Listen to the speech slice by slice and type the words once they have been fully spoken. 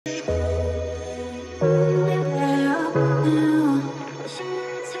Hey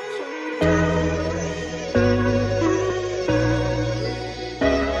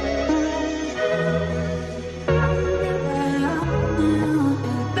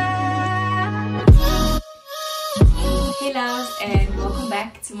loves, and welcome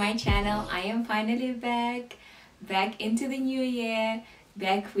back to my channel. I am finally back into the new year,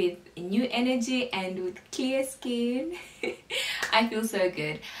 back with new energy and with clear skin. I feel so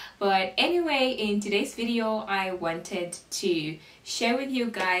good. But anyway, in today's video I wanted to share with you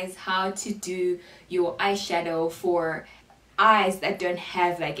guys how to do your eyeshadow for eyes that don't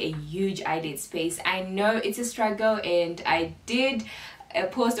have like a huge eyelid space. I know it's a struggle, and I did a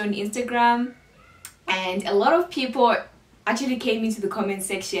post on Instagram and a lot of people actually came into the comment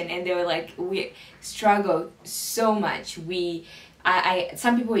section and they were like, we struggle so much.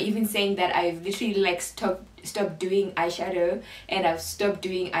 Some people were even saying that I've literally like stopped doing eyeshadow, and I've stopped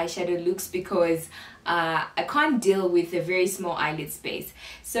doing eyeshadow looks because I can't deal with a very small eyelid space.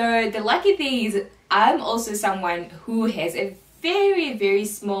 So the lucky thing is I'm also someone who has a very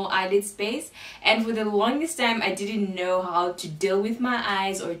small eyelid space, and for the longest time I didn't know how to deal with my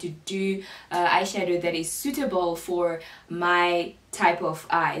eyes or to do eyeshadow that is suitable for my type of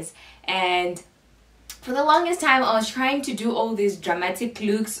eyes. And for the longest time I was trying to do all these dramatic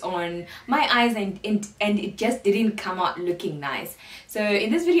looks on my eyes, and it just didn't come out looking nice. So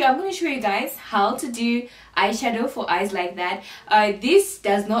in this video I'm going to show you guys how to do eyeshadow for eyes like that. This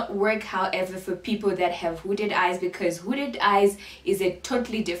does not work however for people that have hooded eyes, because hooded eyes is a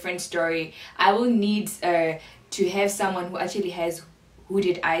totally different story. I will need to have someone who actually has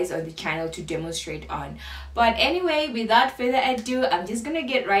hooded eyes on the channel to demonstrate on. But anyway, without further ado, I'm just gonna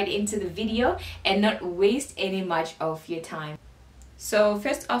get right into the video and not waste any much of your time. So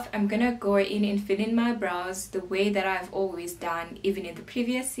first off, I'm gonna go in and fill in my brows the way that I've always done. Even in the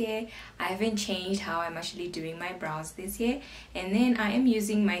previous year, I haven't changed how I'm actually doing my brows this year. And then I am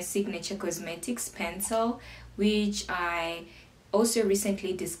using my Signature Cosmetics pencil, which I also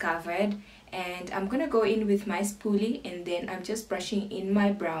recently discovered. And I'm gonna go in with my spoolie, and then I'm just brushing in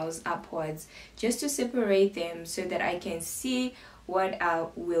my brows upwards just to separate them so that I can see what I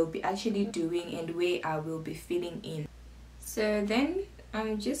will be actually doing and where I will be filling in. So then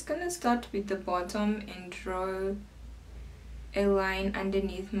I'm just gonna start with the bottom and draw a line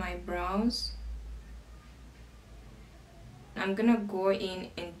underneath my brows. I'm gonna go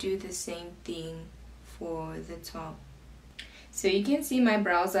in and do the same thing for the top. So you can see my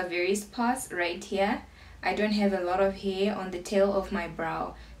brows are very sparse right here. I don't have a lot of hair on the tail of my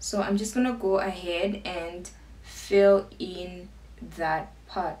brow, so I'm just gonna go ahead and fill in that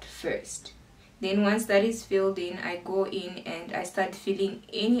part first. Then once that is filled in, I go in and I start filling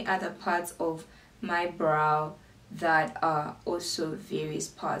any other parts of my brow that are also very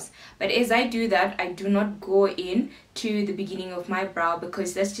sparse. But as I do that, I do not go in to the beginning of my brow,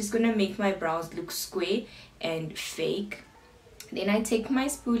 because that's just gonna make my brows look square and fake. Then I take my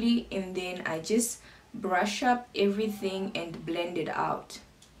spoolie and then I just brush up everything and blend it out.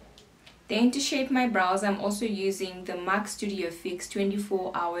 Then to shape my brows, I'm also using the MAC Studio Fix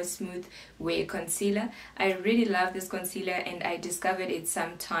 24-Hour Smooth Wear Concealer. I really love this concealer, and I discovered it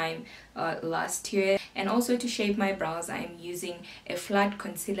sometime last year. And also to shape my brows, I'm using a flat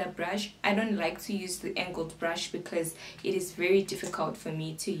concealer brush. I don't like to use the angled brush because it is very difficult for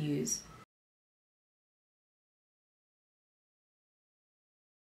me to use.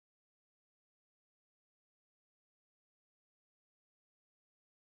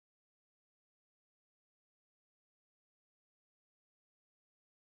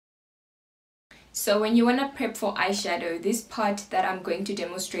 So when you want to prep for eyeshadow, this part that I'm going to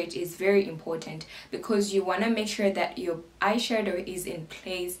demonstrate is very important, because you want to make sure that your eyeshadow is in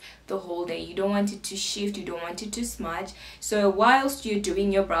place the whole day. You don't want it to shift, you don't want it to smudge. So whilst you're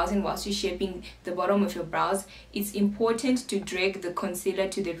doing your brows and whilst you're shaping the bottom of your brows, it's important to drag the concealer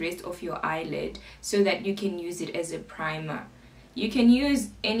to the rest of your eyelid so that you can use it as a primer. You can use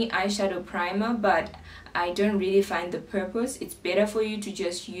any eyeshadow primer, but I don't really find the purpose. It's better for you to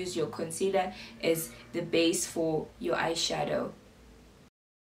just use your concealer as the base for your eyeshadow.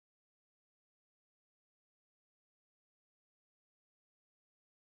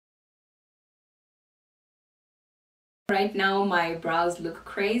 Right now my brows look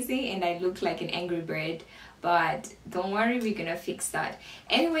crazy and I look like an angry bird, but don't worry, we're gonna fix that.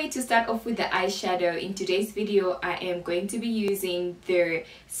 Anyway, to start off with the eyeshadow, in today's video I am going to be using the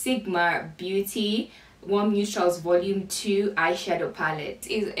Sigma Beauty Warm Neutrals Volume 2 eyeshadow palette.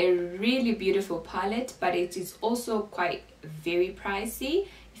 It is a really beautiful palette, but it is also quite very pricey.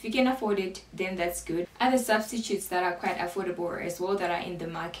 If you can afford it, then that's good. Other substitutes that are quite affordable as well that are in the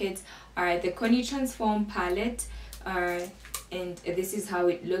market are the Connie Transform palette, and this is how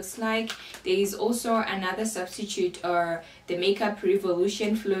it looks like. There is also another substitute, or the Makeup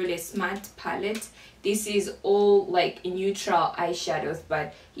Revolution Flawless Matte palette. This is all like neutral eyeshadows,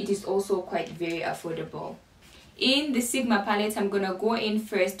 but it is also quite very affordable. In the Sigma palette, I'm gonna go in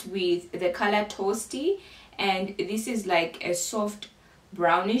first with the color Toasty, and this is like a soft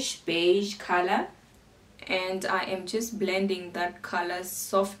brownish beige color, and I am just blending that color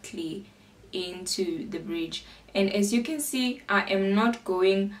softly into the bridge. And as you can see, I am not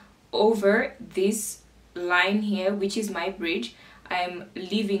going over this line here, which is my bridge. I am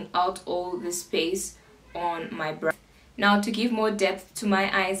leaving out all the space on my brush. Now, to give more depth to my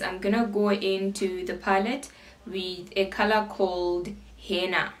eyes, I'm gonna go into the palette with a color called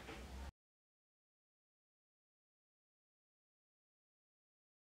Henna.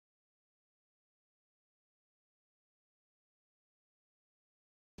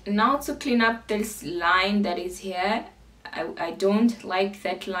 Now, to clean up this line that is here, I don't like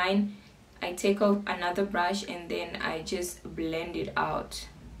that line. I take off another brush and then I just blend it out.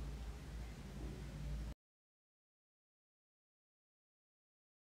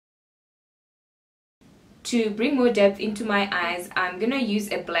 To bring more depth into my eyes, I'm gonna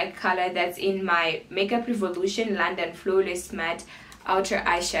use a black color that's in my Makeup Revolution London Flawless Matte Outer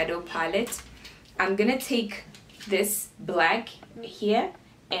Eyeshadow palette. I'm gonna take this black here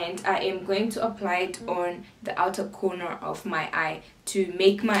and I am going to apply it on the outer corner of my eye to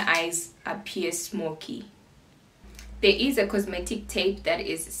make my eyes appear smoky. There is a cosmetic tape that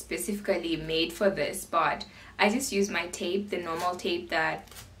is specifically made for this, but I just use my tape, the normal tape that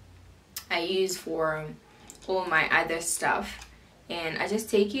I use for all my other stuff, and I just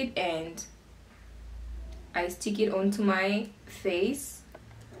take it and I stick it onto my face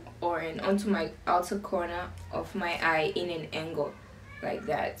or onto my outer corner of my eye in an angle like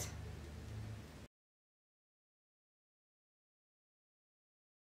that.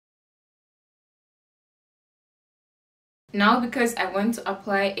 Now, because I want to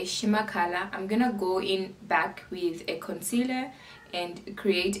apply a shimmer color, I'm gonna go in back with a concealer and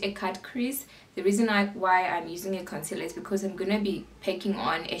create a cut crease. The reason why I'm using a concealer is because I'm gonna be packing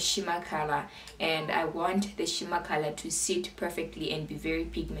on a shimmer color, and I want the shimmer color to sit perfectly and be very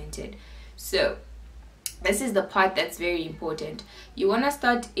pigmented. So this is the part that's very important. You want to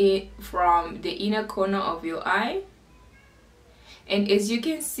start it from the inner corner of your eye, and as you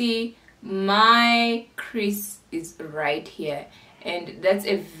can see, my crease is right here, and that's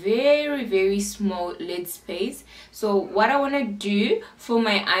a very small lid space. So what I want to do for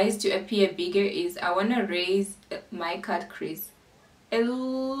my eyes to appear bigger is I want to raise my cut crease a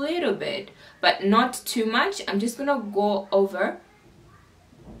little bit, but not too much. I'm just gonna go over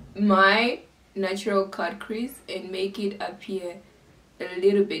my natural cut crease and make it appear a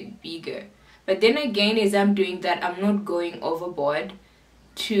little bit bigger. But then again, as I'm doing that, I'm not going overboard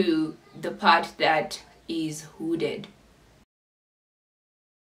to the part that is hooded.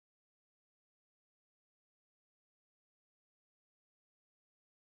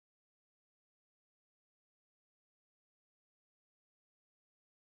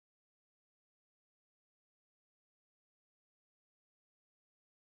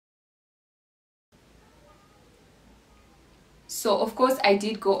 So of course I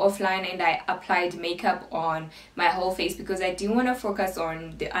did go offline and I applied makeup on my whole face because I didn't want to focus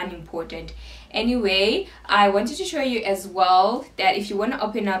on the unimportant. Anyway, I wanted to show you as well that if you want to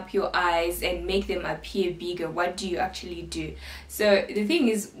open up your eyes and make them appear bigger, what do you actually do? So the thing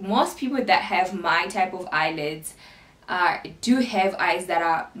is, most people that have my type of eyelids do have eyes that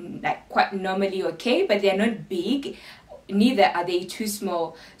are like quite normally okay, but they're not big, neither are they too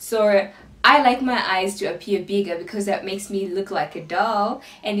small. So I like my eyes to appear bigger because that makes me look like a doll.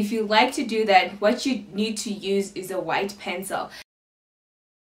 And if you like to do that, what you need to use is a white pencil.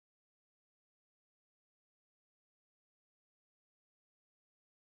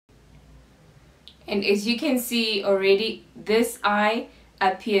 And as you can see already, this eye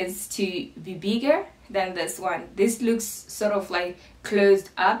appears to be bigger than this one. This looks sort of like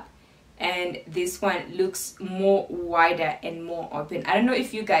closed up, and this one looks more wider and more open. I don't know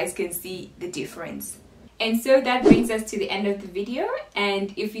if you guys can see the difference. And so that brings us to the end of the video,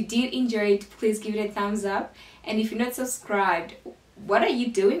 and if you did enjoy it, please give it a thumbs up. And if you're not subscribed, what are you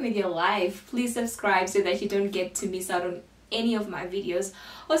doing with your life? Please subscribe so that you don't get to miss out on any of my videos.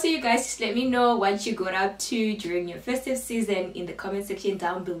 Also, you guys, just let me know what you got up to during your festive season in the comment section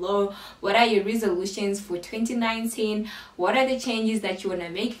down below. What are your resolutions for 2019? What are the changes that you want to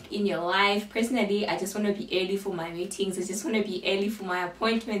make in your life? Personally, I just want to be early for my meetings. I just want to be early for my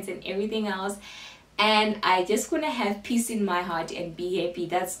appointments and everything else. And I just want to have peace in my heart and be happy.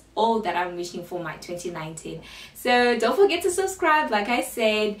 That's all that I'm wishing for my 2019. So don't forget to subscribe, like I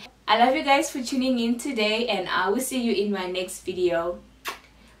said. I love you guys for tuning in today, and I will see you in my next video.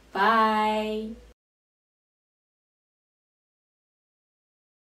 Bye.